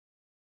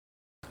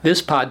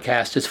This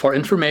podcast is for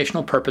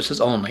informational purposes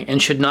only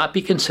and should not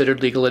be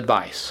considered legal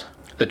advice.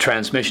 The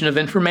transmission of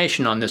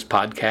information on this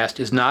podcast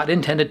is not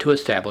intended to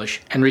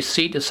establish, and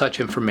receipt of such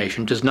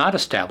information does not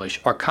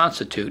establish or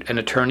constitute an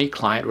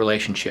attorney-client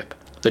relationship.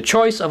 The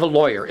choice of a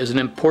lawyer is an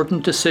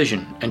important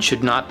decision and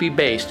should not be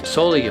based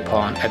solely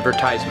upon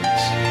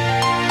advertisements.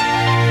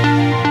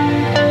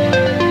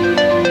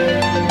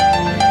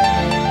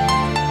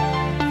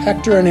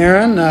 Hector and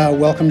Aaron,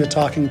 welcome to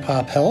Talking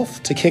Pop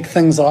Health. To kick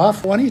things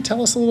off, why don't you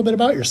tell us a little bit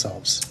about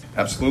yourselves?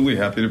 Absolutely,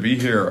 happy to be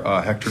here.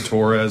 Hector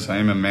Torres, I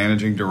am a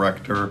managing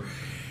director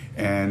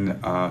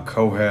and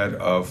co-head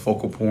of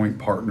Focal Point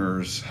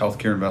Partners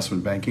Healthcare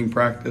Investment Banking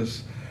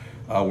practice,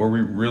 where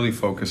we really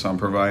focus on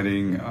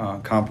providing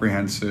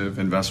comprehensive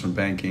investment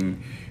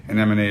banking and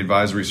M&A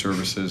advisory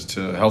services to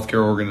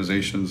healthcare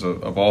organizations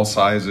of all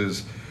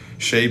sizes,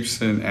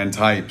 shapes, and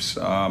types.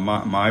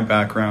 My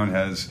background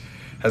has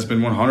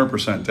been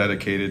 100%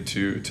 dedicated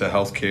to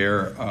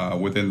healthcare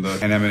within the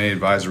M&A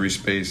advisory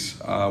space,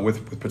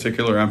 with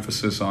particular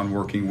emphasis on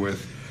working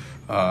with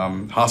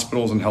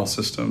hospitals and health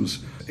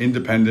systems,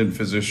 independent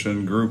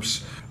physician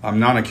groups,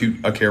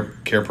 non-acute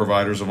care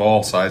providers of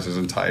all sizes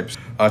and types.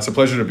 It's a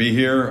pleasure to be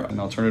here, and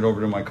I'll turn it over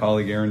to my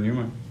colleague, Aaron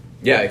Newman.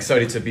 Yeah,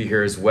 excited to be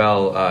here as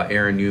well.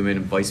 Aaron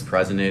Newman, Vice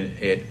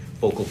President at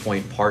Focal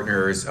Point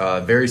Partners,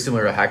 very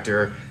similar to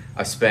Hector.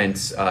 I've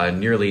spent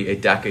nearly a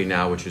decade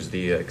now, which is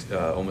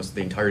almost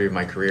the entirety of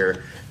my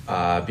career,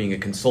 being a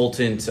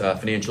consultant,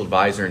 financial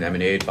advisor, and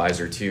M&A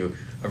advisor to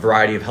a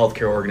variety of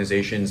healthcare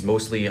organizations,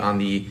 mostly on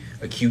the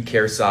acute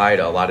care side,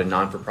 a lot of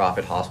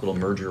non-for-profit hospital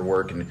merger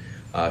work and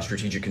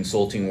strategic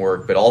consulting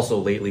work, but also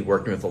lately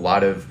working with a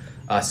lot of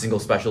single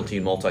specialty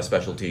and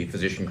multi-specialty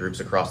physician groups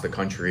across the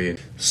country.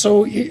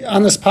 So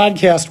on this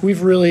podcast,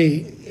 we've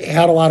really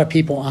had a lot of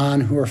people on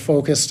who are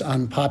focused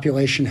on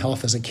population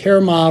health as a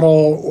care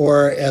model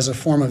or as a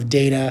form of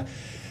data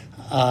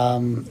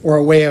or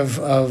a way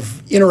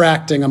of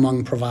interacting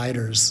among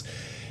providers.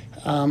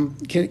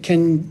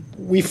 Can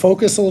we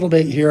focus a little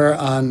bit here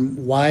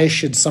on why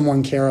should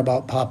someone care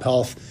about pop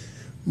health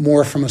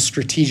more from a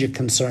strategic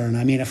concern?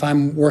 I mean, if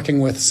I'm working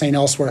with St.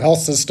 Elsewhere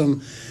Health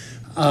System,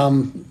 why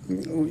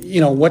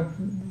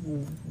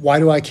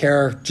do I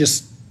care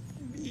just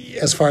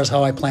as far as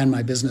how I plan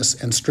my business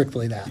and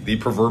strictly that? The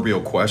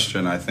proverbial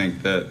question, I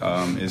think, that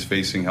is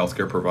facing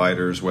healthcare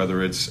providers,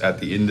 whether it's at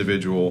the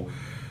individual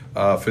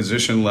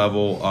physician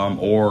level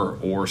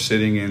or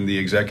sitting in the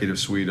executive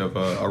suite of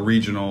a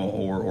regional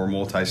or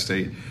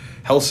multi-state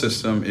health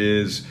system,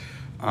 is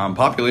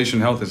population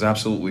health is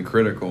absolutely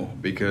critical,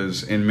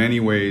 because in many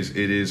ways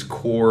it is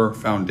core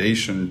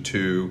foundation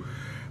to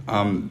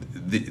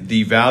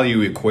the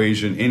value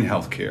equation in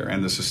healthcare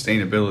and the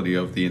sustainability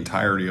of the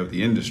entirety of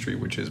the industry,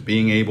 which is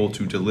being able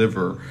to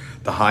deliver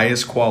the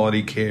highest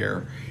quality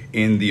care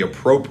in the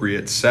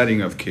appropriate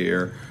setting of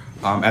care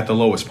at the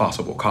lowest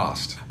possible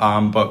cost.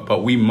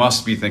 But we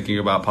must be thinking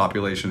about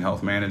population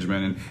health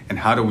management and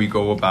how do we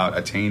go about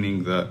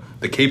attaining the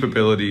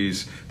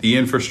capabilities, the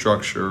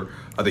infrastructure,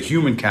 the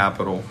human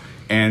capital,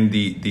 and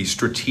the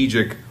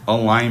strategic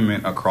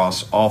alignment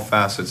across all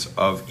facets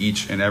of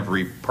each and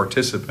every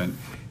participant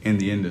in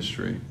the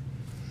industry.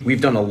 We've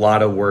done a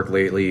lot of work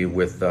lately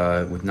with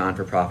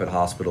non-for-profit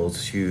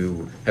hospitals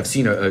who have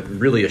seen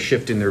a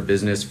shift in their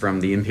business from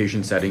the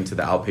inpatient setting to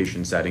the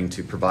outpatient setting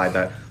to provide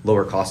that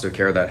lower cost of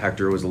care that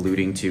Hector was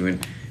alluding to,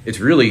 and it's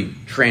really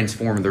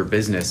transformed their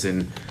business.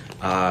 And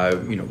a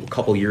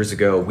couple years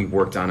ago, we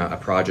worked on a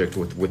project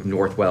with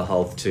Northwell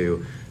Health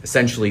to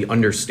essentially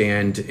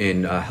understand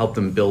and help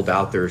them build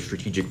out their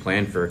strategic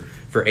plan for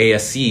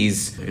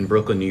ASCs in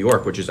Brooklyn, New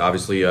York, which is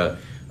obviously a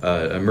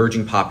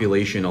emerging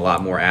population, a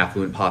lot more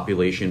affluent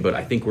population, but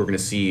I think we're going to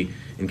see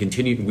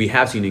we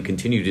have seen and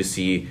continue to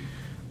see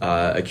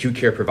acute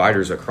care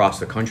providers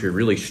across the country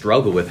really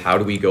struggle with how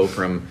do we go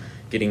from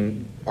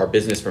getting our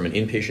business from an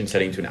inpatient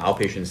setting to an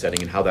outpatient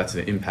setting, and how that's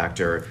going to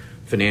impact our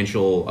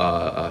financial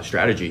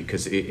strategy,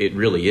 because it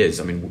really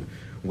is. I mean,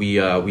 we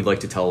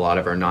like to tell a lot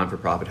of our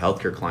non-for-profit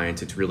healthcare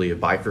clients it's really a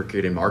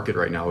bifurcated market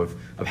right now of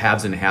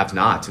haves and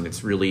have-nots, and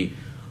it's really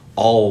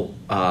all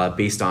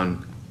based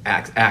on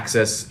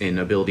access and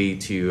ability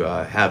to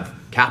have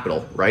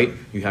capital, right?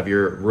 You have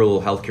your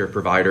rural healthcare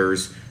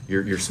providers,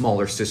 your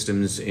smaller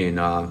systems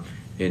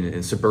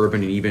in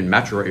suburban and even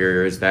metro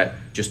areas that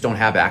just don't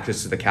have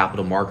access to the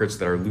capital markets,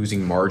 that are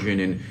losing margin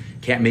and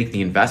can't make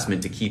the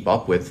investment to keep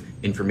up with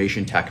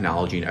information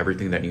technology and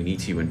everything that you need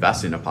to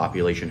invest in a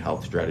population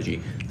health strategy.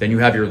 Then you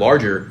have your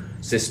larger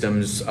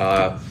systems,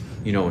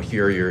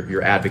 here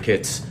your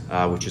advocates,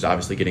 which is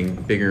obviously getting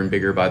bigger and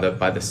bigger by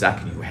the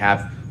second. You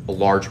have a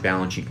large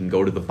balance, you can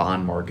go to the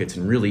bond markets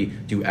and really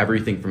do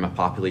everything from a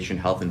population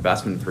health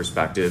investment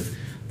perspective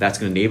that's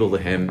going to enable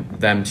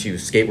them to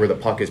skate where the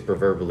puck is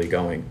proverbially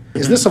going.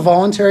 Is this a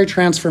voluntary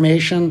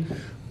transformation,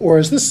 or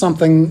is this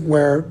something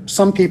where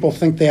some people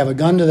think they have a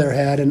gun to their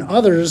head and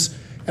others,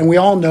 and we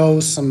all know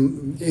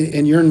some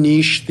in your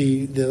niche,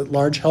 the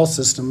large health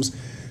systems,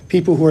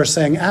 people who are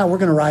saying, we're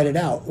going to ride it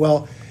out.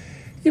 Well,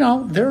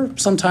 there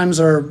sometimes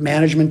are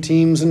management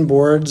teams and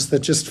boards that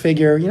just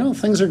figure,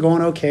 things are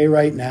going okay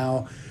right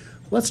now.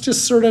 Let's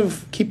just sort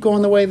of keep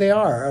going the way they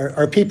are.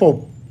 Are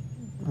people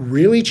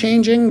really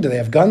changing? Do they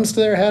have guns to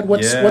their head?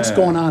 What's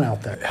going on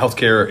out there?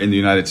 Healthcare in the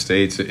United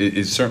States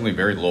is certainly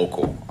very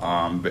local.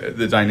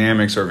 The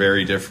dynamics are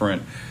very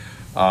different,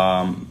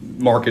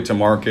 market to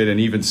market and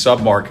even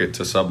sub-market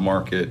to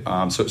sub-market.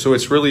 So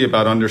it's really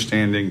about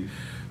understanding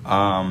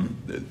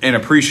and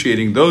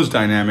appreciating those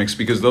dynamics,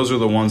 because those are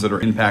the ones that are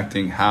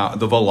impacting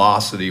the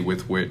velocity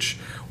with which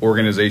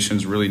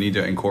organizations really need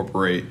to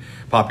incorporate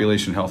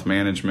population health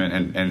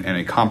management and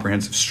a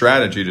comprehensive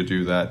strategy to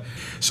do that.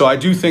 So I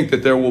do think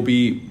that there will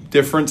be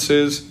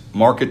differences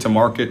market to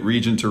market,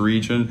 region to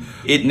region.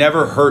 It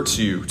never hurts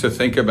you to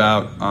think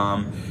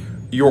about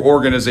your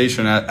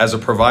organization as a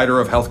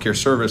provider of healthcare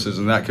services,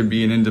 and that could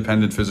be an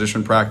independent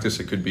physician practice,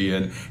 it could be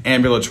an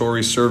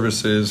ambulatory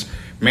services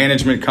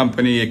management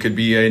company, it could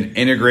be an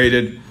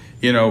integrated,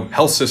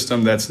 health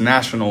system that's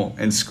national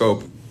in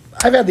scope.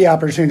 I've had the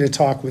opportunity to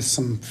talk with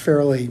some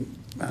fairly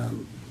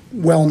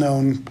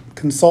well-known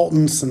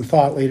consultants and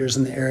thought leaders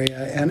in the area,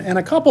 and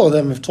a couple of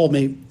them have told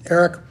me,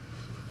 Eric,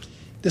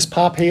 this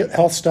pop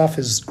health stuff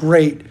is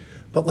great,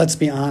 but let's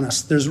be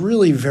honest, there's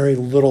really very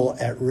little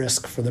at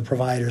risk for the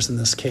providers in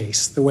this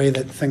case. The way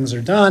that things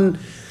are done,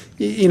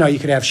 you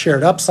could have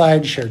shared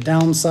upside, shared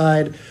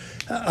downside.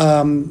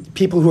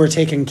 People who are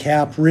taking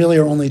cap really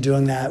are only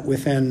doing that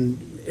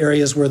within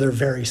areas where they're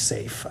very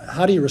safe.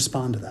 How do you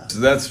respond to that?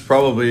 That's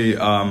probably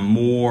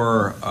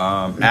more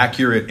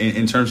accurate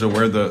in terms of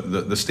where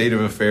the state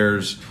of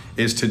affairs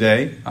is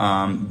today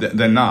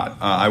than not.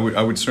 I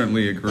would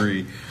certainly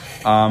agree.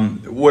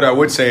 What I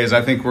would say is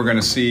I think we're going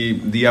to see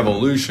the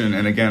evolution,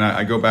 and again,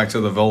 I go back to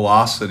the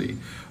velocity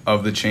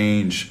of the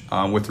change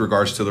with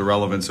regards to the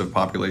relevance of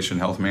population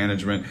health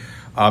management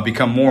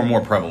become more and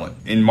more prevalent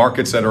in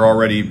markets that are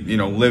already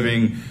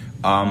living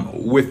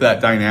with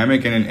that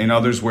dynamic, and in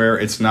others where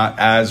it's not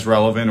as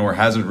relevant or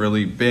hasn't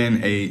really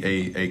been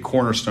a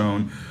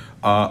cornerstone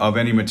of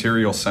any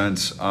material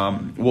sense.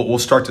 We'll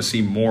start to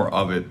see more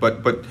of it,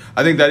 but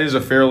I think that is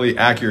a fairly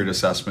accurate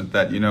assessment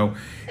that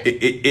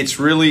it's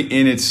really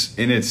in its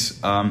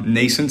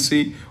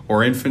nascency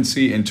or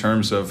infancy in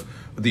terms of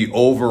the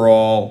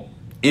overall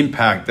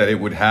impact that it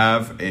would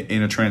have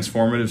in a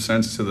transformative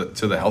sense to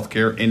the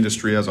healthcare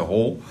industry as a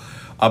whole.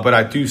 But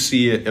I do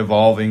see it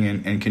evolving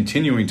and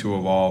continuing to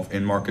evolve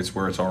in markets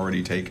where it's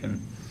already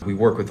taken. We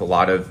work with a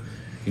lot of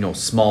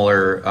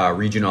smaller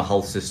regional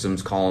health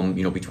systems, call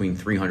them between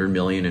 300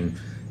 million and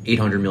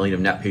 800 million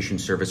of net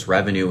patient service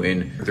revenue,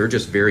 and they're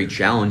just very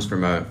challenged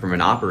from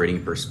an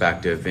operating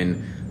perspective.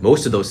 And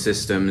most of those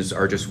systems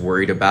are just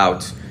worried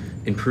about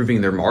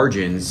improving their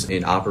margins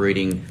in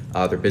operating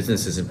their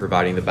businesses and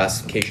providing the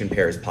best patient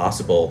care as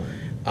possible.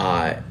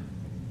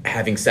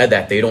 Having said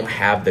that, they don't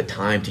have the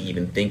time to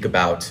even think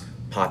about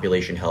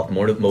population health.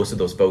 Most of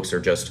those folks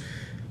are just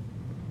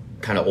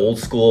kind of old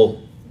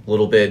school, a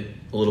little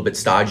bit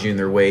stodgy in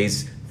their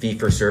ways, fee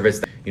for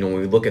service. When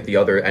we look at the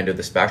other end of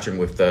the spectrum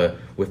with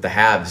the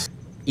haves,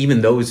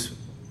 even those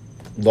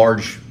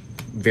large,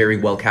 very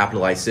well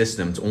capitalized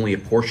systems, only a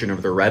portion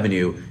of their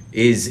revenue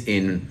is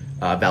in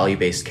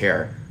value-based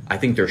care. I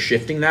think they're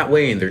shifting that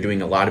way, and they're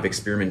doing a lot of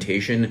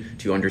experimentation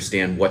to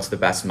understand what's the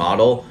best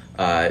model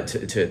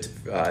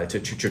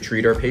to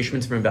treat our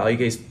patients from a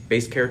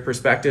value-based care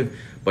perspective.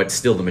 But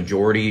still, the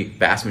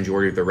vast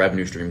majority of the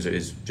revenue streams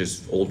is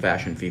just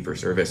old-fashioned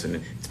fee-for-service,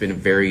 and it's been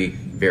very,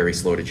 very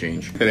slow to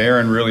change.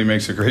 Aaron really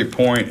makes a great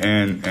point,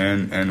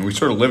 and we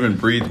sort of live and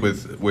breathe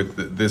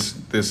with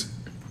this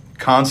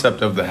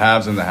concept of the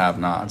haves and the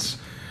have-nots.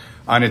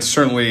 And it's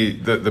certainly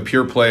the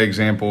pure play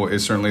example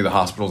is certainly the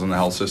hospitals and the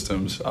health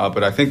systems.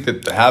 But I think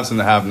that the haves and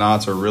the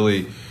have-nots are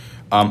really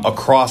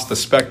across the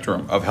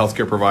spectrum of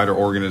healthcare provider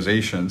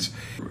organizations.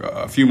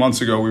 A few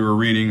months ago, we were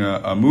reading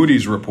a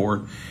Moody's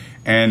report,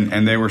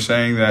 and they were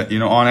saying that,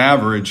 on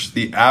average,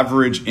 the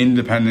average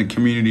independent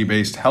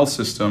community-based health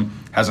system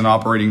has an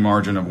operating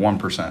margin of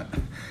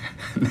 1%.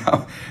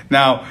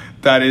 Now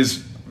that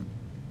is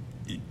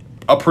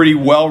a pretty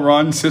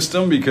well-run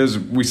system, because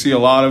we see a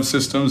lot of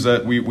systems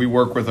that we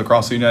work with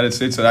across the United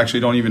States that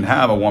actually don't even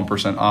have a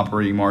 1%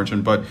 operating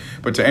margin. But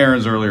to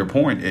Aaron's earlier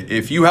point,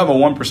 if you have a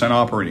 1%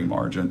 operating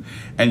margin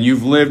and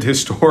you've lived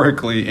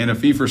historically in a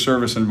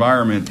fee-for-service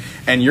environment,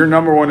 and your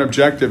number one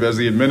objective as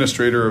the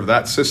administrator of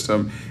that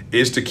system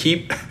is to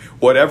keep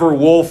whatever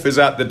wolf is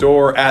at the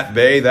door at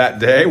bay that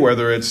day,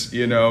 whether it's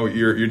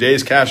your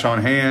day's cash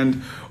on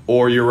hand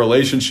or your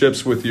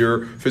relationships with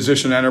your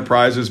physician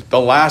enterprises, the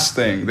last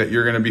thing that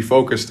you're going to be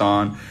focused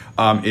on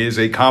is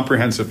a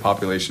comprehensive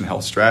population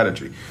health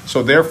strategy.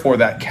 So therefore,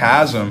 that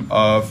chasm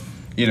of,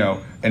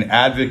 an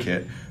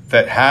advocate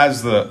that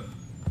has the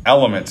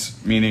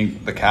elements,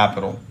 meaning the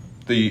capital,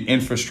 the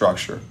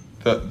infrastructure,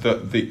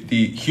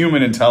 the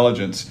human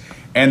intelligence,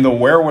 and the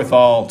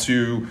wherewithal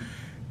to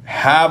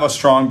have a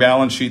strong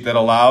balance sheet that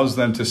allows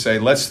them to say,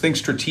 let's think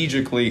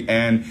strategically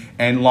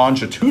and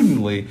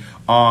longitudinally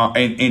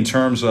in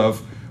terms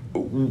of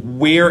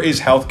where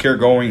is healthcare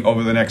going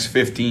over the next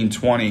 15,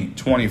 20,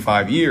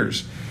 25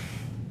 years?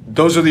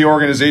 Those are the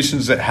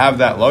organizations that have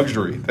that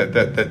luxury,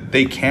 that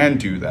they can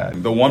do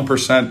that. The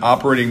 1%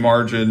 operating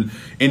margin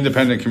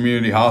independent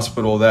community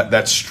hospital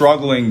that's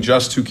struggling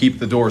just to keep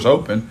the doors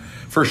open,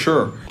 for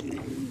sure.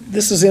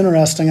 This is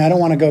interesting. I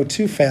don't want to go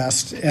too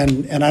fast,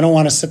 and I don't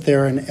want to sit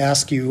there and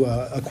ask you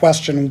a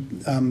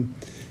question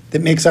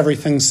that makes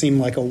everything seem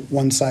like a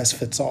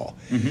one-size-fits-all.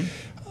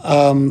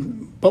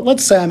 Mm-hmm. But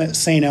let's say I'm at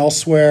St.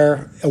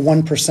 Elsewhere, a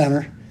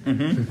 1%er,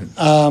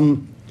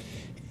 mm-hmm.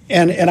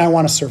 And I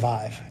want to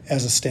survive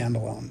as a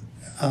standalone.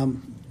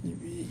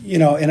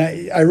 And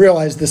I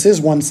realize this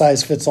is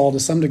one-size-fits-all to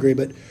some degree,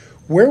 but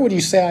where would you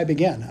say I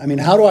begin? I mean,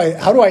 how do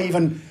I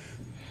even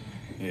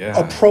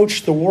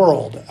approach the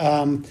world?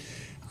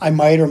 I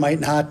might or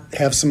might not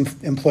have some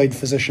employed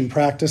physician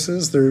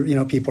practices.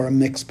 People are a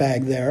mixed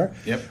bag there.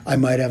 Yep. I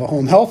might have a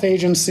home health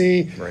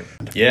agency. Right.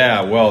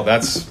 Yeah, well,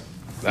 that's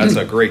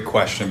a great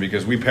question,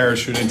 because we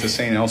parachute into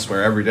St.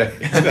 Elsewhere every day.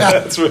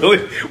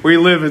 We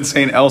live in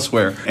St.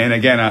 Elsewhere. And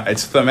again,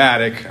 it's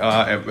thematic,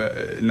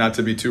 not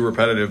to be too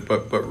repetitive,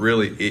 but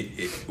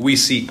really we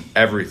see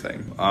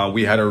everything.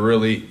 We had a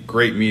really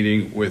great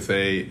meeting with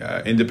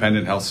a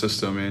independent health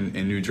system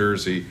in New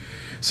Jersey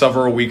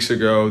several weeks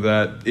ago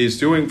that is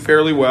doing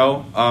fairly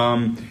well,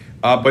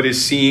 but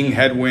is seeing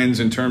headwinds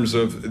in terms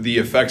of the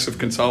effects of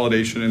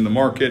consolidation in the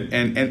market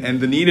and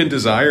the need and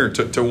desire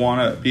to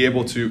want to be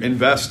able to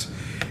invest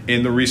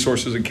in the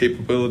resources and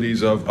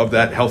capabilities of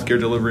that healthcare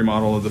delivery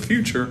model of the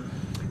future,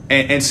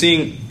 and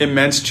seeing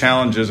immense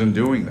challenges in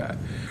doing that.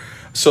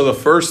 So the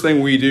first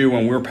thing we do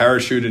when we're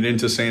parachuted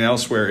into St.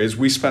 Elsewhere is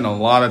we spend a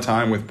lot of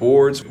time with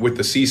boards, with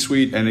the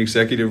C-suite and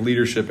executive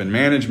leadership and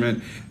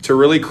management to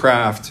really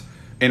craft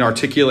an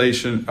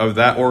articulation of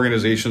that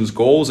organization's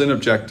goals and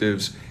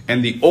objectives,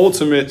 and the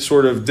ultimate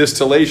sort of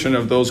distillation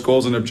of those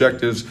goals and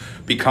objectives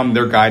become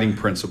their guiding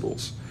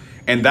principles.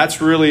 And that's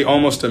really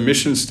almost a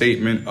mission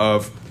statement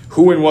of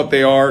who and what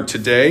they are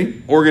today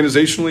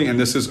organizationally, and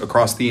this is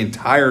across the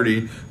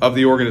entirety of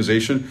the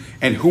organization,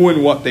 and who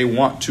and what they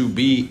want to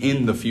be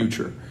in the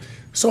future.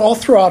 So I'll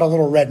throw out a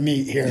little red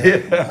meat here.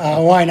 Yeah.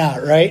 Why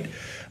not, right?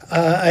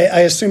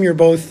 I assume you're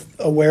both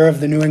aware of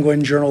the New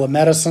England Journal of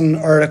Medicine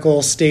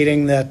article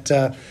stating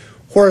that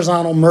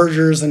horizontal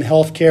mergers in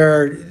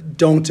healthcare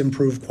don't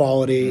improve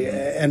quality.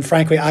 And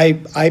frankly,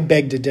 I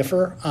beg to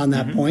differ on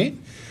that mm-hmm.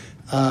 point.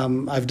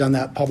 I've done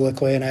that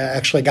publicly, and I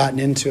actually gotten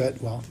into it,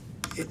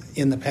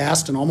 in the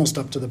past and almost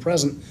up to the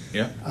present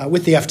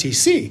with the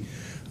FTC.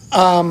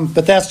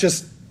 But that's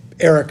just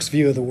Eric's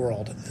view of the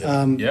world.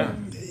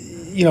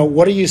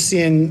 What are you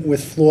seeing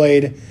with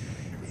Floyd?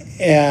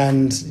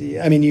 And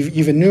I mean,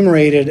 you've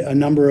enumerated a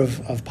number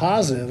of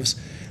positives.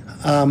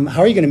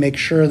 How are you going to make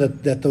sure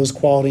that those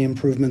quality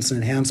improvements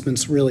and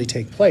enhancements really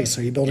take place?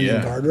 Are you building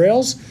in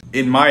guardrails?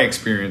 In my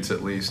experience,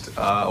 at least,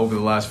 over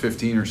the last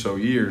 15 or so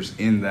years,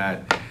 in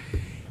that,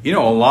 a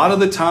lot of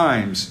the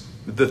times,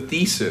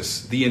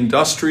 the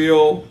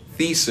industrial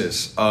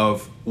thesis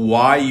of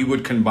why you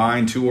would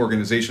combine two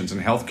organizations. In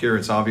healthcare,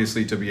 it's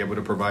obviously to be able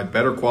to provide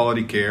better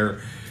quality care,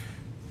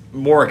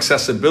 more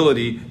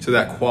accessibility to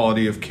that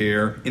quality of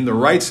care in the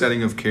right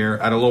setting of care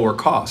at a lower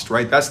cost,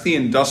 right? That's the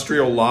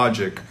industrial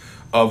logic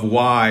of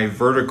why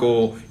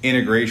vertical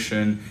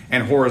integration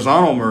and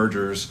horizontal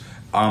mergers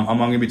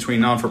among and between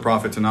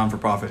non-for-profit to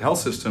non-for-profit health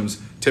systems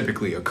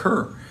typically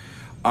occur.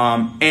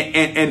 And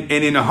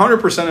in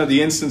 100% of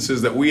the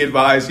instances that we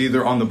advise,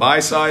 either on the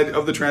buy side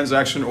of the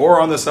transaction or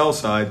on the sell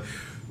side,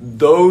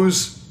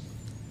 that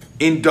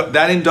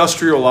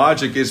industrial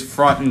logic is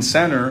front and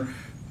center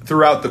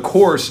throughout the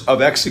course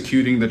of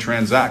executing the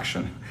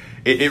transaction.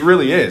 It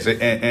really is,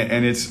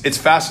 and it's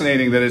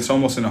fascinating that it's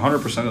almost in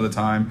 100% of the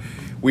time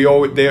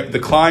the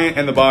client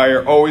and the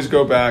buyer always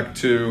go back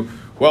to,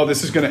 well,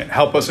 this is going to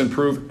help us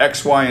improve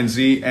X, Y, and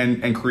Z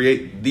and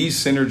create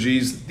these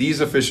synergies,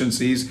 these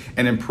efficiencies,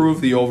 and improve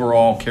the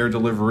overall care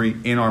delivery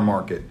in our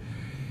market.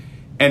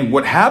 And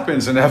what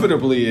happens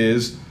inevitably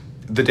is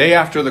the day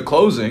after the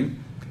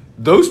closing,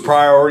 those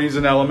priorities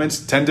and elements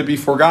tend to be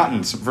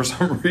forgotten for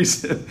some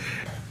reason.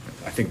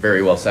 I think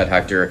very well said,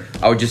 Hector.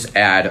 I would just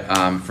add,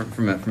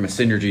 from a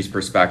synergies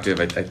perspective,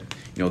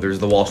 there's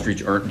the Wall Street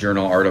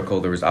Journal article.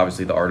 There was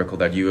obviously the article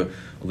that you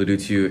alluded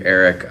to,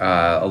 Eric.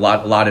 A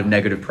lot of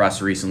negative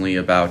press recently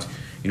about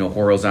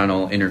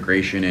horizontal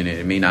integration, and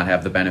it may not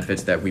have the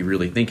benefits that we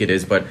really think it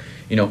is. But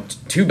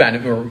two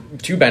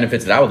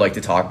benefits that I would like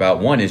to talk about.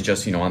 One is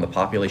just on the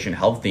population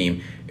health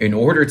theme. In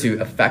order to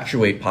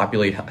effectuate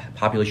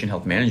population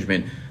health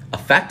management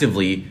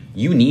effectively,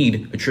 you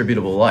need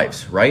attributable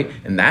lives, right?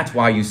 And that's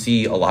why you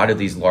see a lot of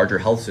these larger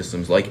health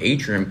systems like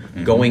Atrium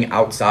mm-hmm. going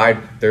outside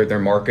their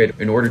market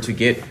in order to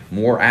get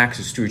more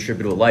access to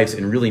attributable lives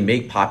and really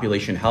make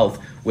population health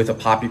with a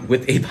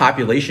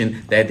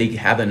population that they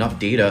have enough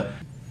data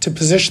to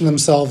position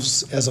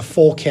themselves as a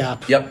full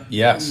cap. Yep.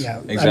 Yes.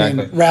 Yeah.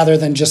 Exactly. Rather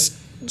than just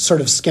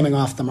sort of skimming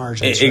off the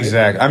margins. Right?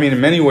 Exactly. I mean,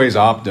 in many ways,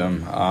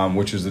 Optum,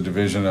 which is the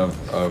division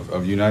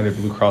of United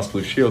Blue Cross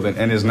Blue Shield,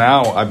 and is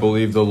now, I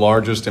believe, the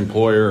largest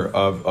employer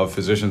of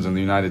physicians in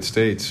the United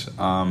States,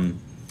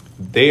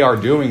 they are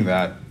doing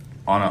that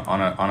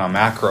on a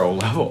macro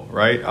level,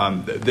 right?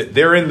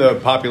 They're in the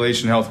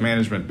population health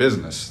management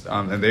business,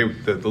 and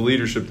the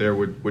leadership there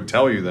would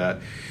tell you that,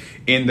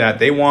 in that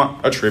they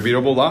want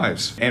attributable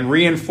lives, and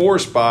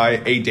reinforced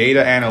by a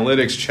data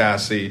analytics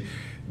chassis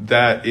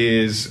that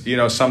is,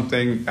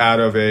 something out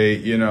of a,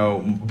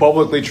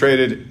 publicly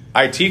traded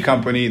IT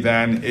company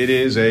than it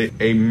is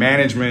a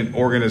management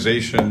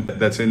organization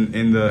that's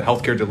in the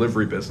healthcare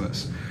delivery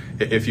business,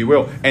 if you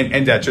will.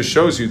 And that just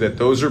shows you that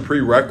those are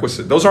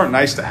prerequisites. Those aren't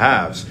nice to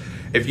haves.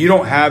 If you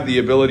don't have the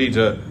ability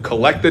to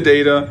collect the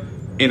data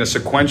in a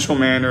sequential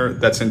manner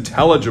that's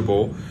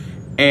intelligible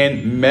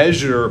and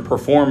measure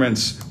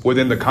performance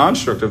within the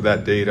construct of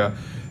that data,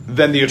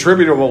 then the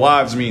attributable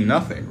lives mean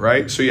nothing,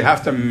 right? So you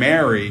have to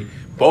marry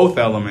both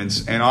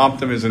elements, and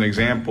Optum is an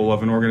example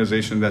of an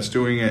organization that's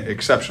doing it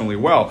exceptionally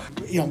well.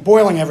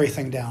 Boiling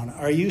everything down,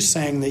 are you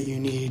saying that you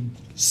need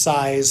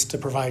size to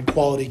provide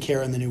quality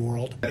care in the new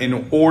world?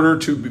 In order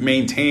to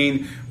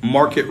maintain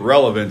market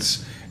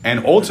relevance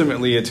and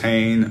ultimately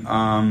attain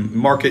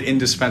market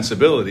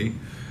indispensability,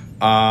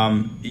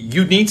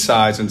 you need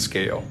size and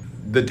scale.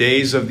 The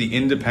days of the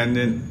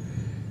independent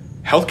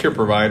healthcare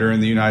provider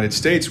in the United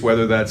States,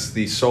 whether that's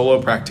the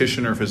solo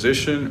practitioner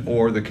physician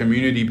or the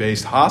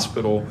community-based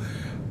hospital,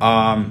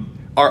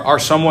 are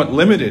somewhat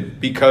limited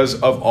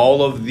because of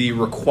all of the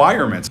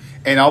requirements.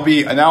 And I'll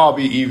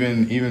be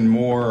even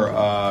more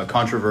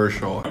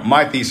controversial.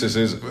 My thesis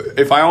is,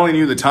 if I only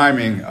knew the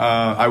timing,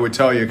 I would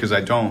tell you, because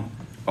I don't.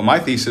 But my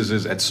thesis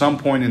is, at some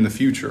point in the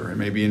future,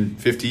 maybe in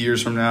 50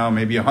 years from now,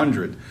 maybe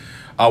 100,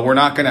 we're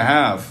not going to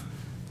have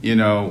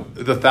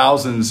the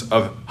thousands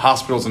of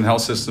hospitals and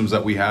health systems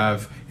that we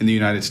have in the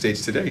United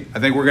States today. I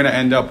think we're going to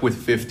end up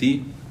with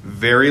 50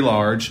 very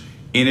large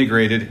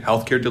integrated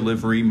healthcare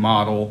delivery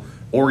model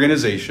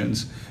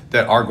organizations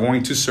that are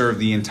going to serve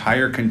the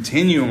entire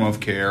continuum of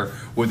care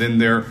within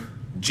their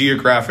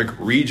geographic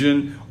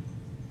region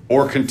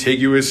or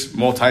contiguous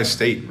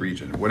multi-state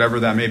region, whatever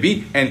that may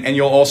be. And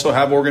you'll also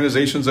have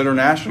organizations that are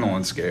national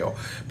in scale,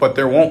 but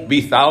there won't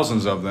be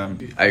thousands of them.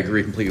 I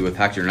agree completely with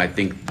Hector, and I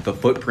think the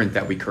footprint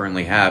that we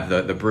currently have,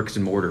 the bricks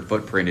and mortar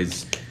footprint,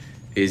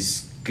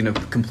 is going to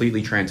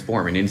completely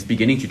transform, and it's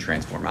beginning to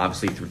transform,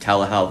 obviously, through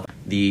telehealth.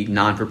 The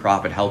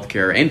non-for-profit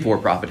healthcare and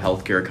for-profit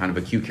healthcare kind of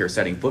acute care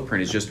setting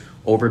footprint is just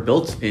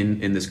overbuilt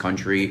in this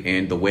country,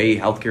 and the way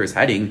healthcare is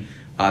heading,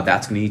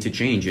 that's going to need to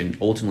change, and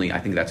ultimately I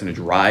think that's going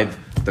to drive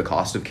the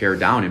cost of care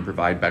down and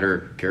provide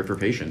better care for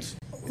patients.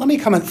 Let me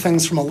come at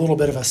things from a little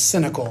bit of a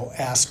cynical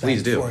aspect.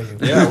 Please do. For you.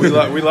 Yeah,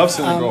 we love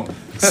cynical.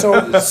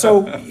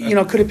 So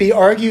could it be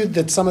argued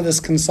that some of this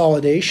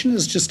consolidation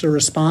is just a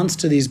response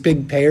to these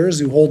big payers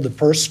who hold the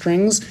purse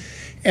strings,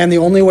 and the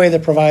only way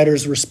that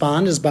providers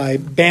respond is by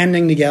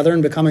banding together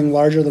and becoming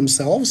larger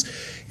themselves?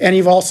 And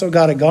you've also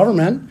got a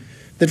government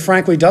that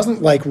frankly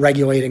doesn't like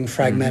regulating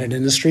fragmented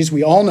industries.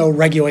 We all know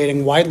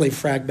regulating widely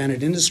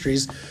fragmented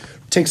industries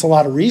takes a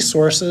lot of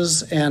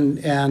resources and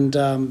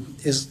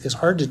is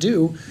hard to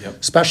do,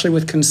 especially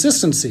with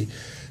consistency.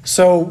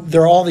 So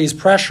there are all these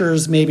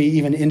pressures, maybe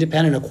even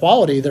independent of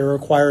quality, that are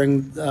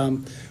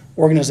requiring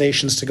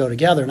organizations to go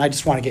together. And I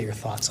just want to get your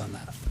thoughts on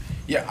that.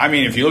 Yeah, I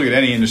mean, if you look at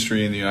any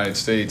industry in the United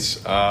States,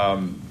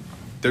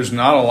 there's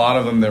not a lot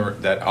of them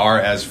that are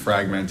as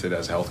fragmented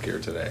as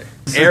healthcare today.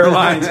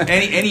 Airlines,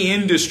 any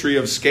industry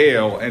of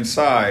scale and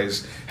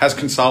size has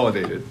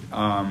consolidated.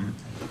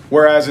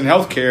 Whereas in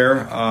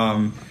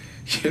healthcare,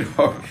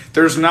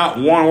 there's not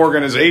one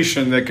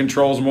organization that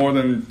controls more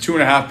than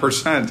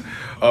 2.5%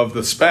 of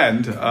the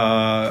spend.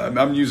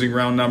 I'm using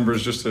round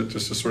numbers just to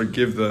sort of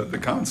give the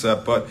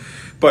concept, but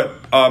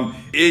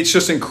it's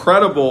just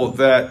incredible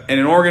that in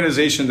an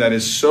organization that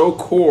is so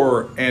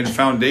core and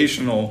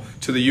foundational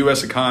to the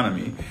U.S.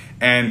 economy,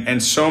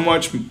 and so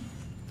much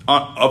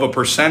of a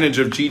percentage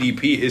of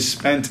GDP is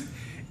spent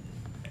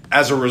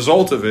as a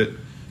result of it,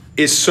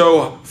 is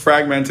so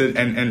fragmented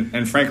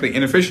and frankly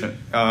inefficient.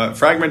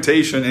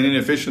 Fragmentation and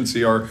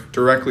inefficiency are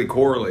directly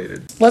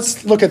correlated.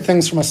 Let's look at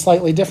things from a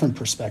slightly different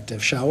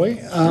perspective, shall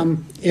we?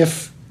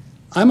 If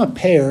I'm a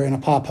payer in a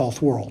pop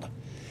health world,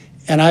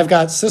 and I've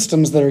got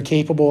systems that are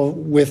capable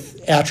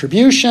with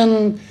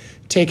attribution,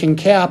 taking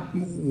cap,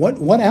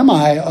 what am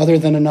I other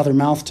than another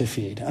mouth to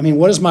feed? I mean,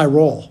 what is my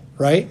role,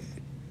 right?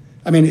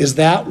 I mean, is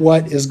that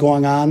what is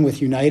going on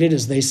with United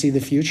as they see the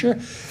future?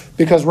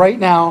 Because right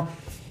now,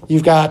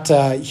 you've got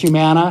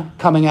Humana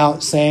coming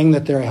out saying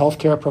that they're a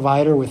healthcare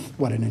provider with,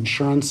 an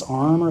insurance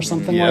arm or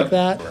something like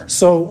that. Right.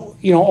 So,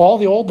 all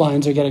the old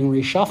lines are getting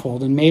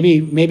reshuffled, and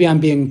maybe I'm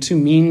being too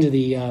mean to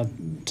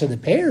the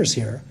payers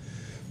here,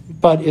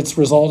 but it's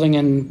resulting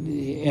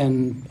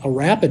in a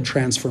rapid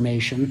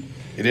transformation.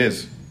 It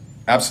is.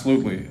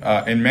 Absolutely.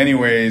 In many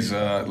ways,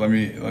 let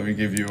me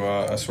give you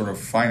a sort of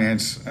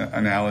finance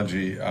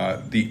analogy.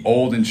 The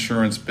old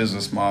insurance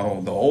business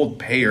model, the old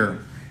payer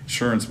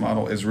insurance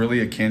model, is really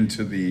akin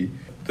to the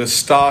the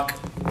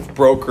stock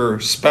broker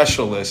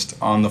specialist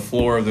on the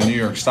floor of the New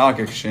York Stock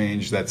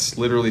Exchange that's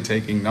literally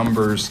taking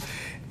numbers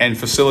and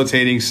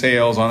facilitating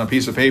sales on a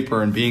piece of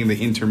paper and being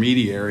the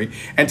intermediary.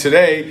 And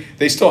today,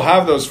 they still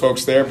have those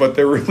folks there, but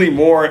they're really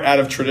more out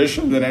of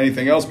tradition than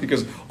anything else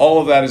because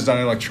all of that is done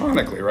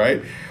electronically,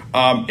 right?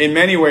 In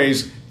many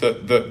ways,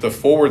 the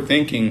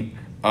forward-thinking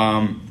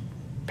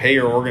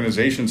payer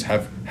organizations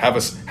have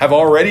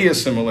already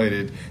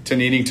assimilated to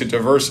needing to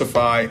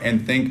diversify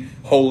and think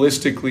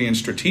holistically and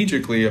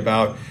strategically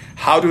about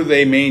how do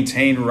they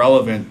maintain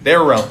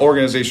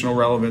organizational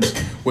relevance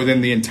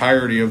within the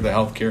entirety of the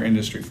healthcare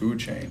industry food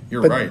chain.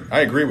 You're right.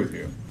 I agree with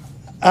you.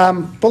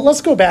 But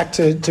let's go back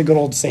to good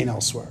old St.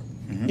 Elsewhere,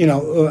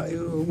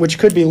 which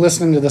could be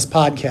listening to this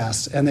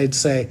podcast, and they'd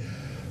say,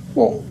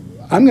 well,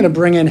 I'm going to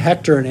bring in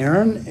Hector and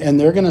Aaron, and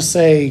they're going to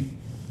say,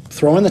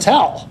 throw in the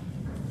towel.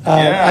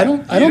 I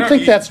don't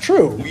think that's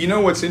true. You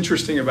know what's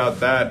interesting about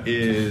that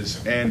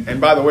is,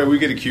 and by the way, we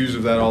get accused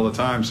of that all the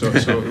time, so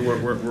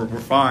we're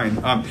fine.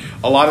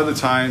 A lot of the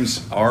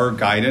times, our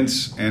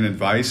guidance and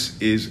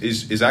advice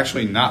is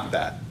actually not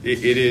that.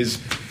 It is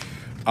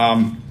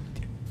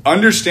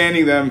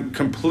understanding them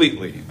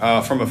completely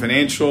from a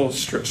financial,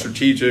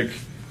 strategic,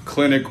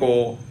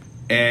 clinical,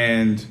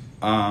 and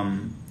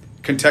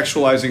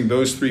contextualizing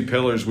those three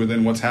pillars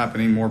within what's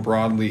happening more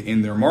broadly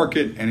in their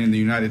market and in the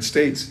United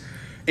States.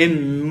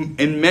 In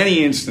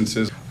many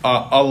instances,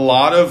 a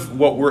lot of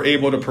what we're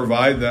able to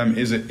provide them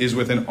is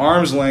with an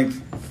arm's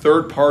length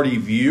third-party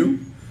view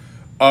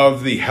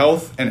of the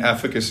health and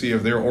efficacy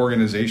of their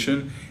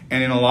organization.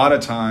 And in a lot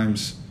of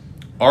times,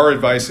 our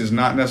advice is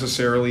not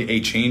necessarily a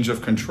change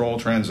of control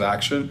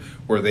transaction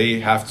where they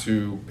have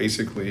to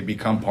basically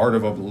become part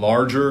of a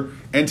larger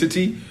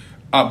entity,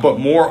 but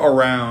more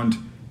around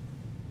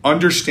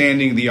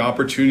understanding the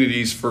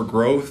opportunities for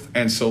growth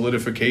and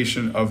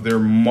solidification of their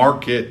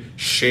market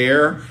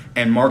share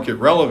and market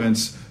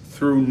relevance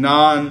through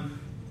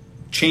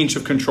non-change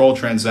of control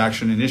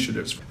transaction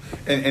initiatives.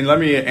 And let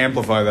me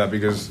amplify that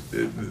because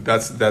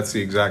that's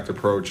the exact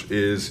approach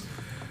is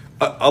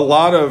a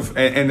lot of,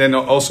 and then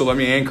also let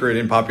me anchor it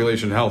in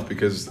population health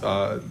because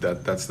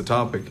that's the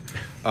topic.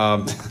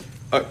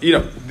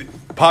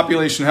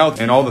 Population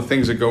health and all the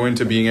things that go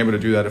into being able to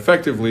do that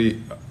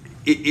effectively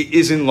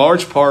is in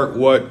large part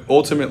what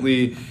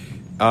ultimately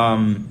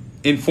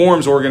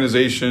informs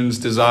organizations'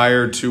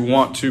 desire to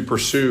want to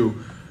pursue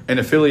an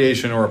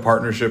affiliation or a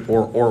partnership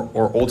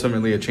or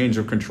ultimately a change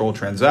of control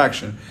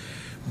transaction.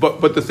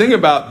 But the thing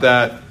about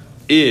that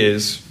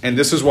is, and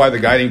this is why the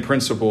guiding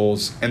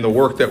principles and the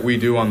work that we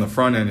do on the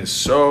front end is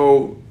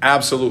so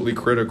absolutely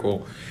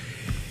critical,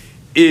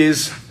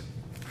 is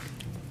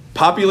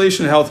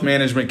population health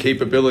management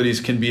capabilities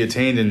can be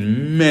attained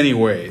in many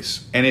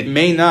ways, and it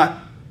may not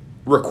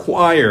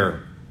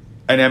require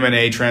an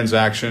M&A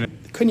transaction.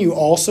 Couldn't you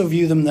also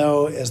view them,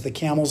 though, as the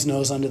camel's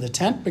nose under the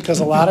tent? Because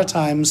a lot of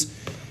times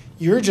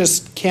you're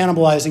just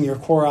cannibalizing your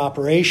core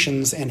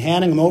operations and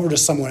handing them over to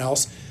someone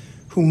else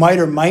who might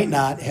or might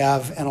not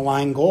have an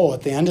aligned goal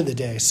at the end of the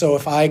day. So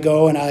if I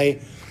go and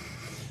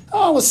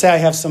let's say I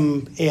have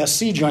some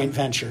ASC joint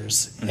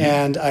ventures,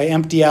 and I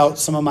empty out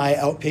some of my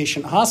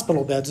outpatient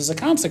hospital beds as a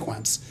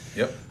consequence.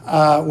 Yep.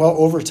 Well,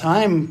 over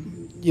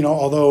time,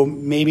 although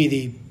maybe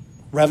the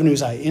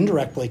revenues I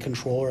indirectly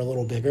control are a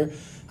little bigger,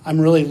 I'm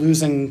really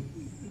losing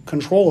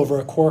control over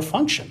a core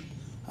function,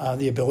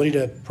 the ability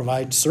to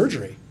provide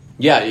surgery.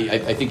 Yeah,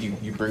 I think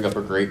you bring up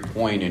a great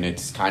point, and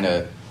it's kind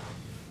of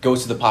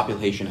goes to the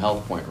population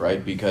health point,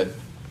 right? Because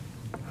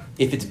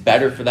if it's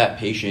better for that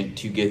patient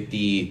to get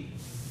the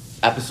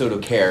episode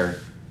of care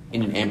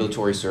in an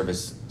ambulatory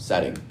service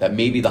setting that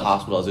maybe the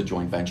hospital has a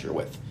joint venture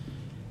with,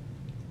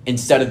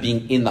 instead of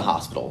being in the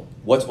hospital,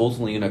 what's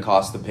ultimately going to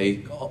cost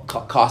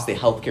the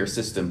healthcare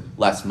system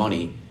less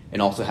money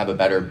and also have a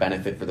better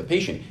benefit for the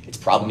patient? It's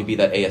probably going to be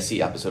that ASC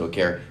episode of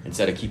care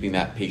instead of keeping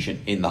that patient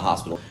in the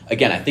hospital.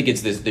 Again, I think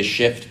it's this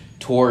shift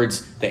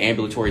towards the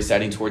ambulatory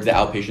setting, towards the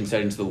outpatient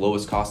setting, to the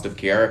lowest cost of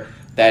care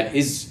that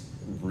is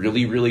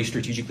really, really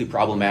strategically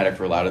problematic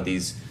for a lot of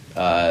these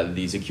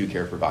acute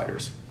care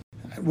providers.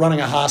 Running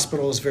a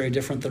hospital is very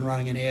different than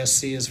running an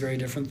ASC is very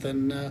different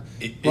than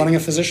running a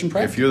physician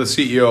practice. If you're the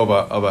CEO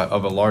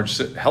of a large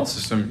health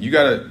system, you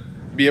got to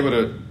be able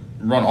to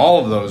run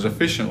all of those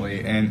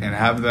efficiently and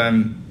have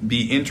them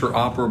be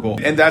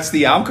interoperable. And that's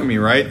the alchemy,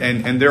 right?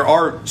 And there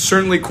are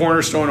certainly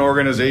cornerstone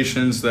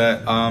organizations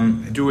that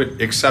do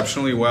it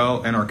exceptionally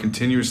well and are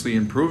continuously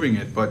improving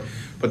it, but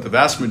the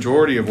vast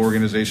majority of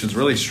organizations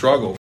really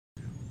struggle.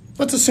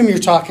 Let's assume you're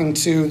talking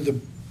to the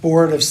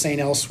board of St.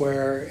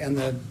 Elsewhere and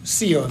the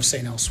CEO of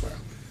St. Elsewhere.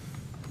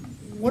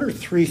 What are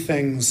three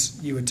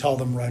things you would tell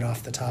them right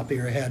off the top of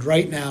your head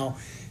right now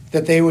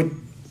that they would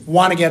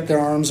want to get their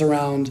arms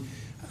around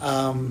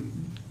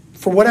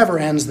for whatever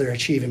ends they're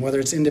achieving, whether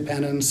it's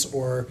independence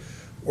or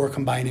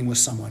combining with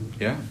someone?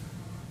 Yeah.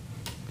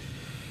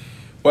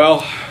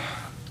 Well,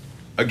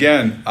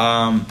 again,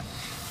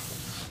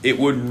 it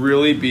would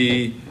really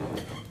be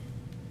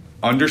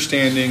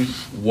understanding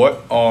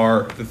what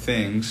are the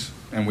things,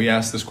 and we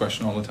ask this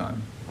question all the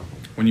time,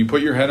 When you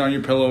put your head on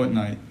your pillow at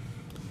night,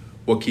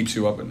 what keeps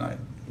you up at night?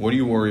 What do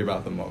you worry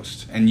about the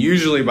most? And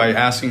usually by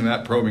asking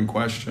that probing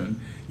question,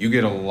 you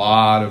get a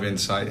lot of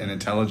insight and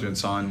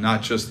intelligence on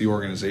not just the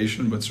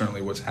organization, but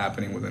certainly what's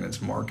happening within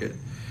its market.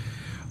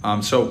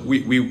 So we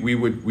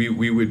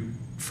would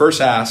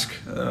first ask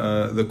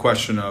the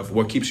question of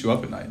what keeps you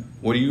up at night?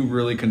 What are you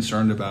really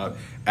concerned about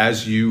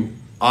as you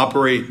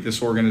operate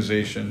this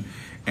organization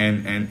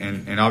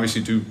and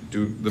obviously do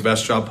the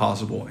best job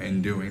possible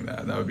in doing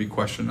that? That would be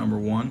question number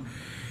one.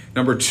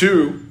 Number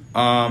two,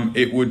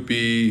 it would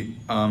be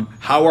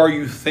how are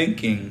you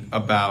thinking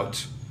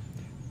about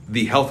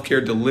the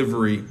healthcare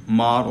delivery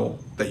model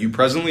that you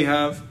presently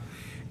have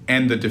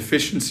and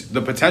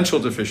the potential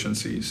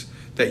deficiencies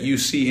that you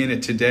see in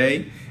it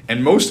today,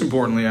 and most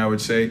importantly, I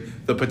would say,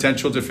 the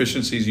potential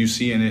deficiencies you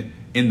see in it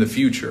in the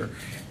future.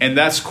 And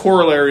that's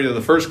corollary to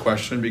the first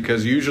question,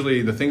 because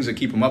usually the things that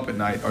keep them up at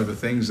night are the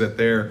things that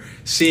they're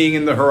seeing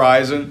in the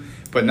horizon,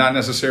 but not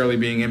necessarily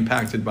being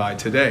impacted by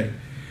today.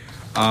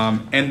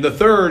 And the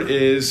third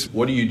is,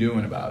 what are you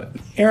doing about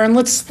it? Aaron,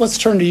 let's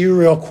turn to you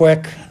real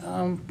quick.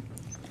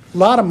 A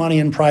lot of money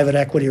in private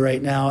equity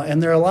right now,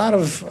 and there are a lot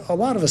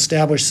of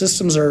established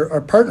systems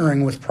are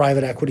partnering with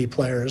private equity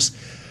players.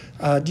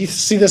 Do you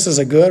see this as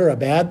a good or a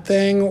bad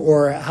thing,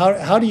 or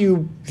how do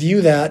you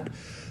view that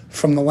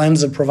from the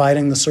lens of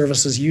providing the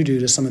services you do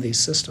to some of these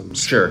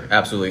systems? Sure,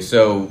 absolutely.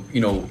 So,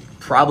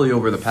 probably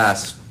over the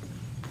past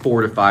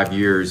 4 to 5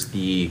 years,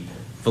 the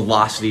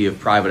velocity of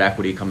private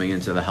equity coming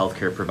into the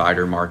healthcare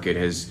provider market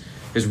has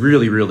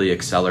really, really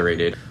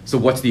accelerated. So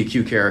what's the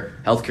acute care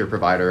healthcare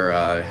provider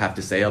have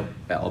to say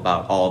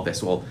about all of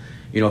this? Well,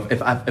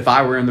 if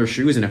I were in their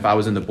shoes and if I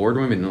was in the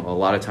boardroom, and a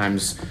lot of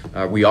times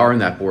we are in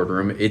that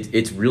boardroom,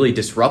 it's really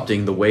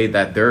disrupting the way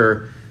that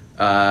they're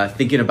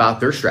thinking about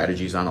their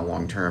strategies on a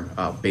long-term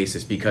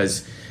basis,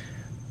 because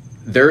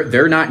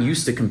they're not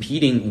used to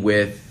competing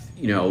with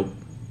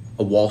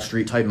a Wall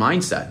Street type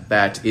mindset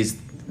that is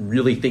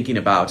really thinking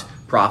about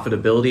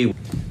profitability.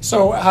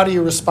 So how do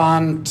you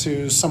respond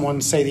to someone,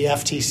 say the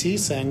FTC,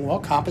 saying, well,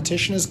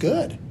 competition is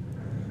good?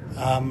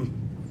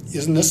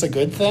 Isn't this a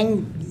good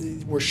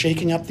thing? We're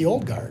shaking up the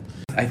old guard.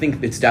 I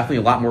think it's definitely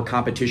a lot more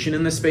competition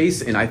in this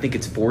space, and I think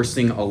it's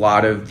forcing a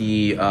lot of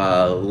the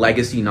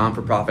legacy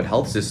non-for-profit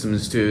health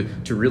systems to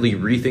really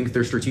rethink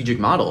their strategic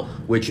model,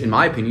 which in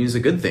my opinion is a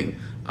good thing.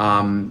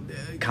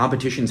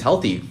 Competition's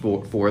healthy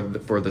for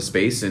the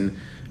space, and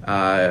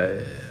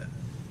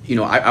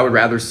I would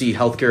rather see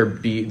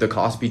healthcare the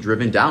cost be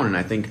driven down, and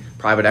I think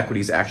private equity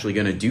is actually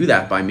going to do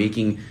that by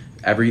making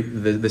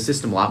the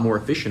system a lot more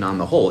efficient on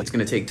the whole. It's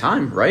going to take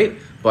time, right?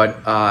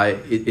 But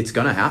it's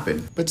going to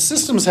happen. But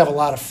systems have a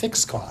lot of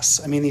fixed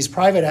costs. I mean, these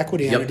private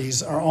equity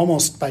entities are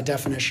almost by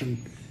definition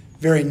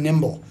very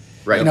nimble.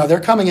 Right. They're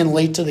coming in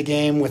late to the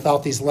game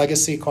without these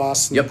legacy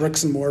costs and the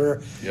bricks and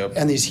mortar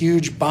and these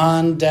huge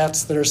bond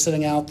debts that are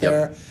sitting out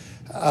there.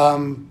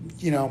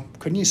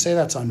 Couldn't you say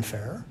that's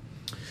unfair?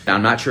 Now,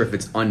 I'm not sure if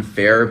it's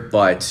unfair,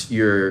 but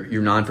your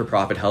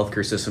non-for-profit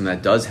healthcare system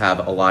that does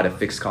have a lot of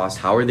fixed costs,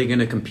 how are they going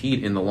to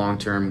compete in the long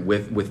term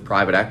with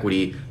private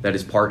equity that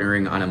is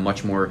partnering on a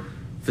much more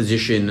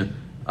physician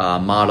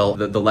model?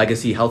 The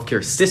legacy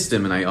healthcare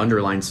system, and I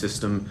underline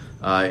system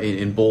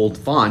in bold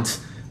font,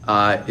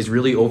 is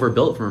really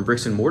overbuilt from a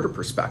bricks and mortar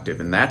perspective,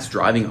 and that's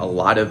driving a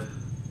lot of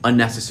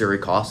unnecessary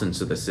costs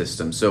into the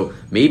system. So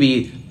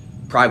maybe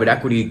private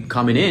equity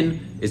coming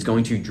in is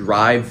going to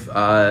drive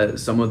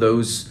some of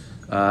those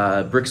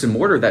bricks and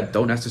mortar that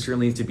don't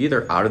necessarily need to be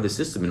there out of the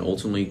system and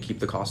ultimately keep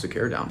the cost of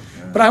care down.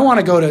 But I want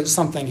to go to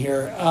something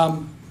here.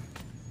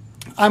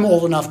 I'm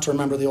old enough to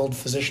remember the old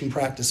physician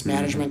practice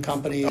management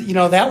company.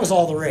 That was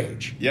all the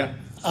rage. Yeah.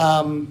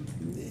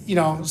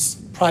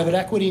 Private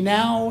equity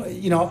now,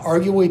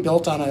 arguably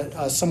built on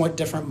a somewhat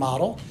different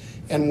model,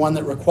 and one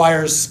that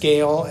requires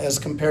scale as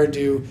compared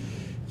to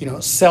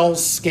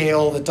sells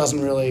scale that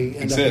doesn't really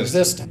end up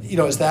existing.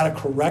 Is that a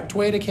correct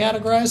way to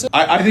categorize it?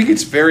 I think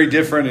it's very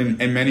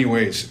different in many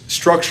ways.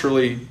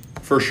 Structurally,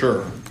 for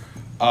sure.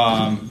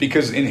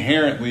 Because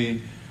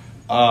inherently,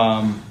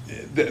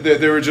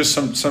 there were just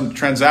some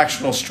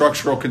transactional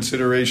structural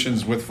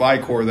considerations with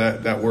Vicor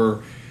that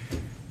were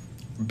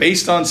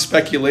based on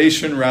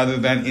speculation rather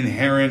than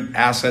inherent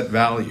asset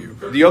value.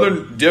 The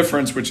other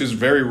difference, which is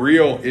very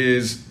real,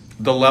 is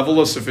the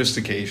level of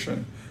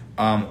sophistication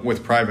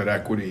with private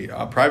equity.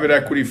 Private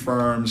equity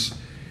firms,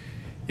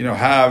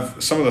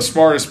 have some of the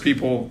smartest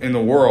people in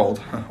the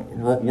world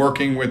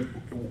working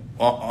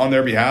on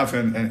their behalf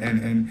and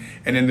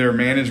in their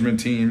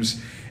management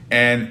teams,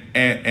 and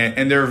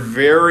they're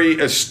very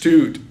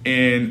astute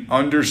in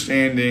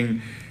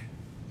understanding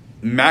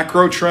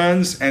macro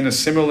trends and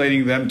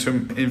assimilating them to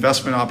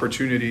investment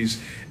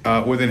opportunities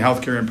within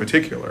healthcare in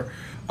particular.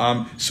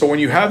 So when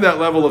you have that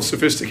level of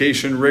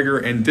sophistication, rigor,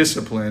 and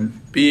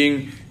discipline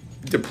being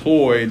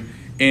deployed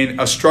in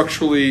a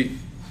structurally,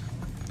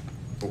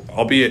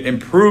 albeit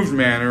improved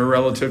manner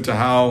relative to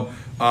how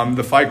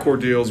the FICOR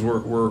deals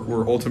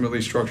were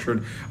ultimately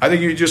structured. I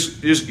think you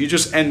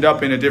just end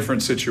up in a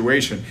different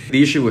situation.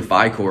 The issue with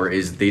FICOR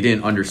is they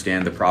didn't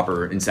understand the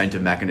proper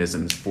incentive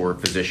mechanisms for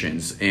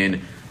physicians.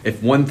 And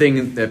if one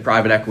thing that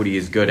private equity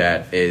is good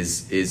at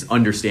is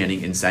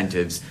understanding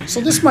incentives.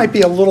 So this might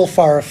be a little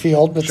far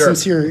afield, but Sure.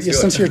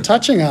 since you're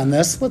touching on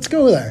this, let's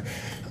go there.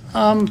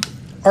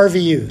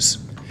 RVUs.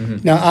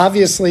 Now,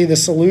 obviously, the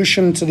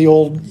solution to the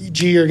old,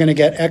 gee, you're going to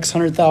get X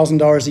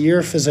 $100,000 a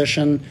year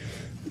physician,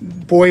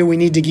 boy, we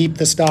need to keep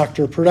this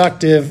doctor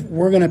productive,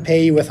 we're going to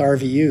pay you with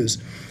RVUs,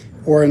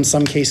 or in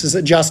some cases,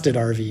 adjusted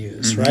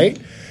RVUs, right?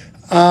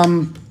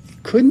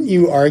 Couldn't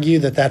you argue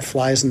that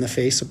flies in the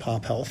face of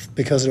Pop Health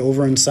because it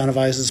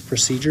over-incentivizes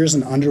procedures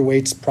and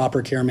underweights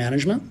proper care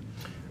management?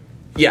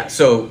 Yeah,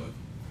 so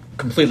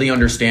completely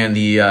understand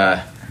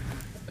the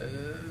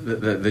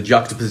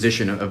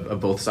juxtaposition of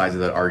both sides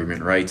of that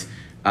argument, right?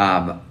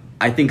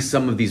 I think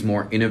some of these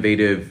more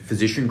innovative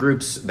physician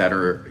groups that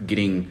are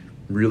getting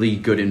really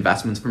good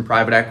investments from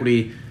private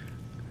equity,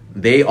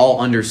 they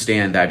all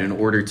understand that in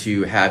order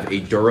to have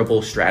a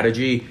durable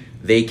strategy,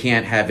 they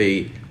can't have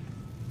a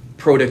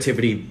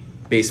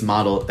productivity-based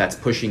model that's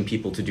pushing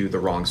people to do the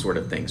wrong sort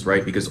of things,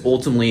 right? Because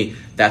ultimately,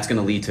 that's going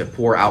to lead to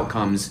poor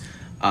outcomes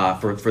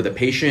for the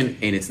patient,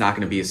 and it's not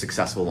going to be a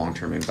successful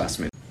long-term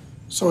investment.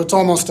 So it's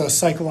almost a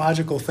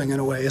psychological thing in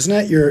a way, isn't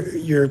it?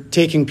 You're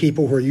taking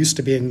people who are used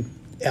to being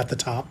at the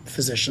top,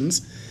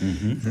 physicians,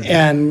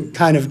 and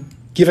kind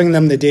of giving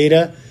them the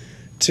data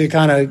to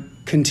kind of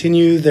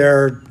continue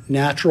their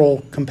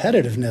natural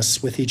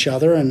competitiveness with each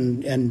other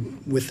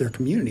and with their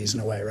communities in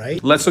a way,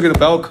 right? Let's look at the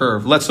bell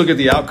curve. Let's look at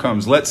the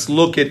outcomes. Let's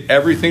look at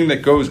everything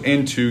that goes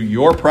into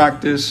your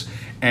practice,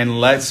 and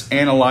let's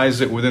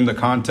analyze it within the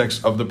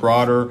context of the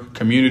broader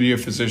community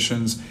of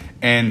physicians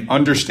and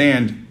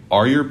understand,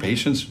 are your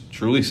patients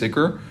truly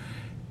sicker?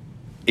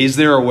 Is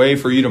there a way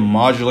for you to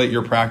modulate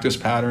your practice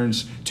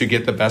patterns to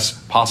get the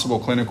best possible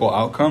clinical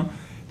outcome?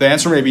 The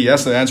answer may be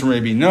yes, the answer may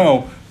be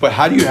no, but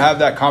how do you have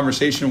that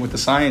conversation with the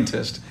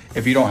scientist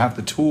if you don't have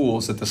the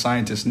tools that the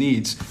scientist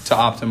needs to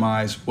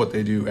optimize what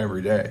they do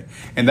every day?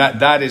 And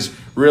that is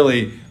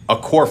really a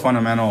core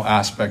fundamental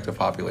aspect of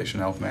population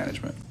health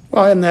management.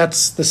 Well, and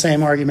that's the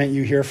same argument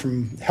you hear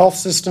from health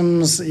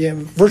systems,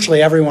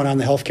 virtually everyone on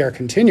the healthcare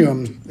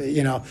continuum,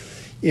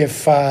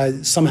 if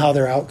somehow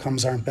their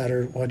outcomes aren't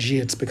better, well, gee,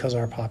 it's because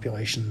our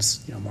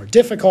population's more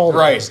difficult,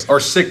 right, or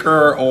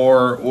sicker,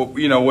 or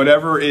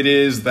whatever it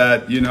is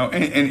that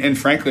and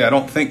frankly, I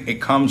don't think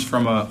it comes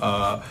from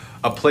a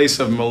place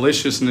of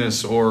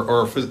maliciousness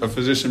or a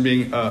physician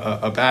being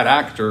a bad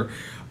actor.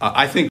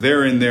 I think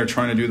they're in there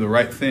trying to do the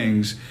right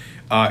things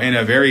in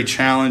a very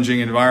challenging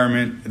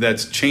environment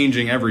that's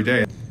changing every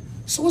day.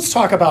 So let's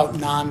talk about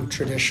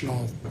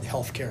non-traditional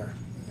healthcare.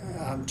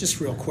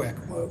 Just real quick,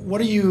 what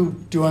are you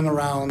doing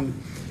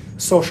around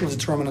social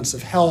determinants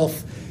of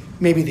health,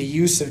 maybe the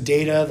use of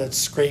data that's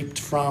scraped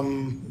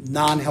from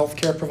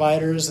non-healthcare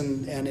providers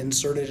and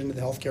inserted into the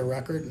healthcare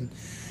record? And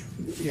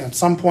at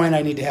some point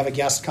I need to have a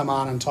guest come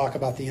on and talk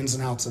about the ins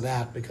and outs of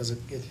that because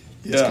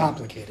it's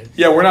complicated.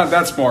 Yeah, we're not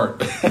that smart.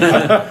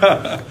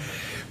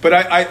 But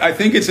I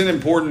think it's an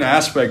important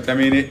aspect. I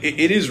mean,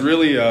 it is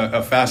really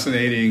a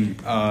fascinating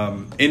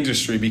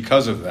industry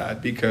because of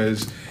that,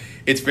 because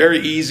it's very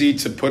easy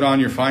to put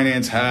on your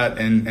finance hat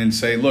and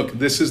say, look,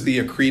 this is the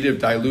accretive,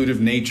 dilutive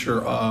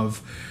nature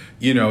of,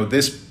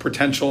 this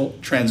potential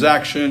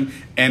transaction.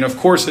 And of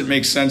course, it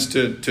makes sense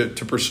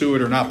to pursue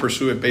it or not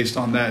pursue it based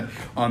on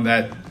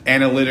that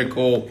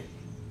analytical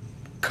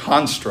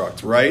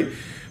construct, right?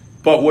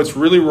 But what's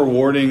really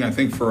rewarding, I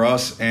think, for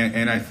us,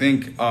 and I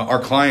think our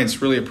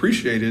clients really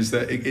appreciate, is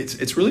that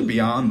it's really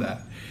beyond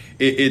that.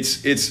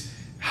 It's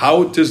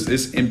how does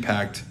this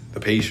impact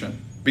the patient?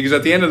 Because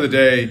at the end of the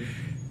day,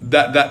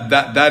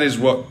 that is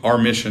what our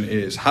mission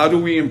is. How do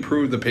we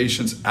improve the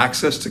patient's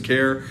access to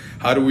care?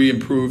 How do we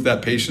improve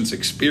that patient's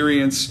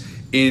experience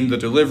in the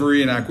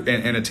delivery and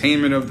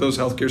attainment of those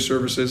healthcare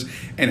services?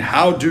 And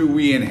how do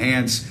we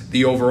enhance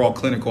the overall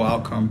clinical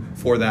outcome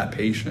for that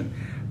patient?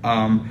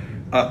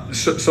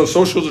 So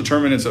social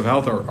determinants of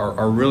health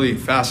are really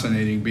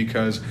fascinating,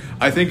 because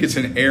I think it's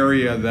an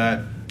area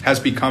that has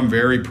become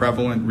very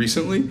prevalent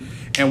recently,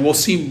 and we'll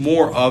see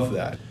more of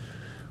that.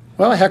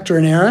 Well, Hector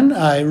and Aaron,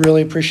 I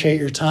really appreciate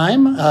your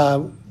time.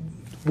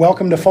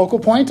 Welcome to Focal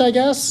Point, I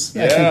guess.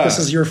 Yeah. I think this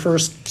is your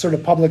first sort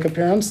of public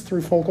appearance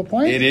through Focal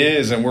Point. It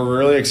is, and we're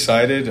really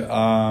excited.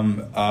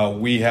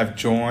 We have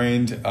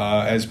joined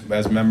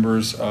as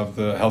members of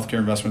the healthcare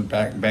investment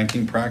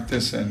banking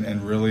practice,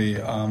 and really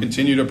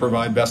continue to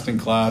provide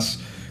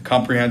best-in-class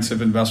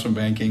comprehensive investment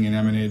banking and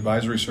M&A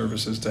advisory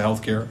services to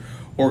healthcare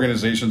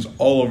organizations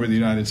all over the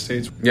United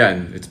States. Yeah,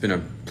 and it's been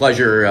a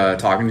pleasure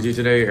talking with you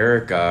today,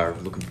 Eric.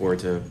 Looking forward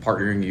to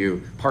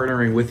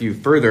partnering with you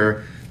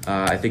further.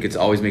 I think it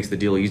always makes the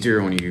deal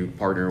easier when you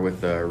partner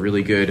with a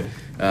really good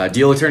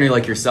deal attorney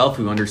like yourself,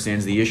 who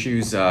understands the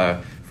issues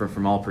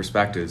from all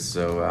perspectives.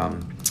 So I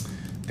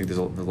think there's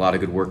a lot of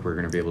good work we're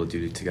going to be able to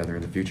do together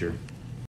in the future.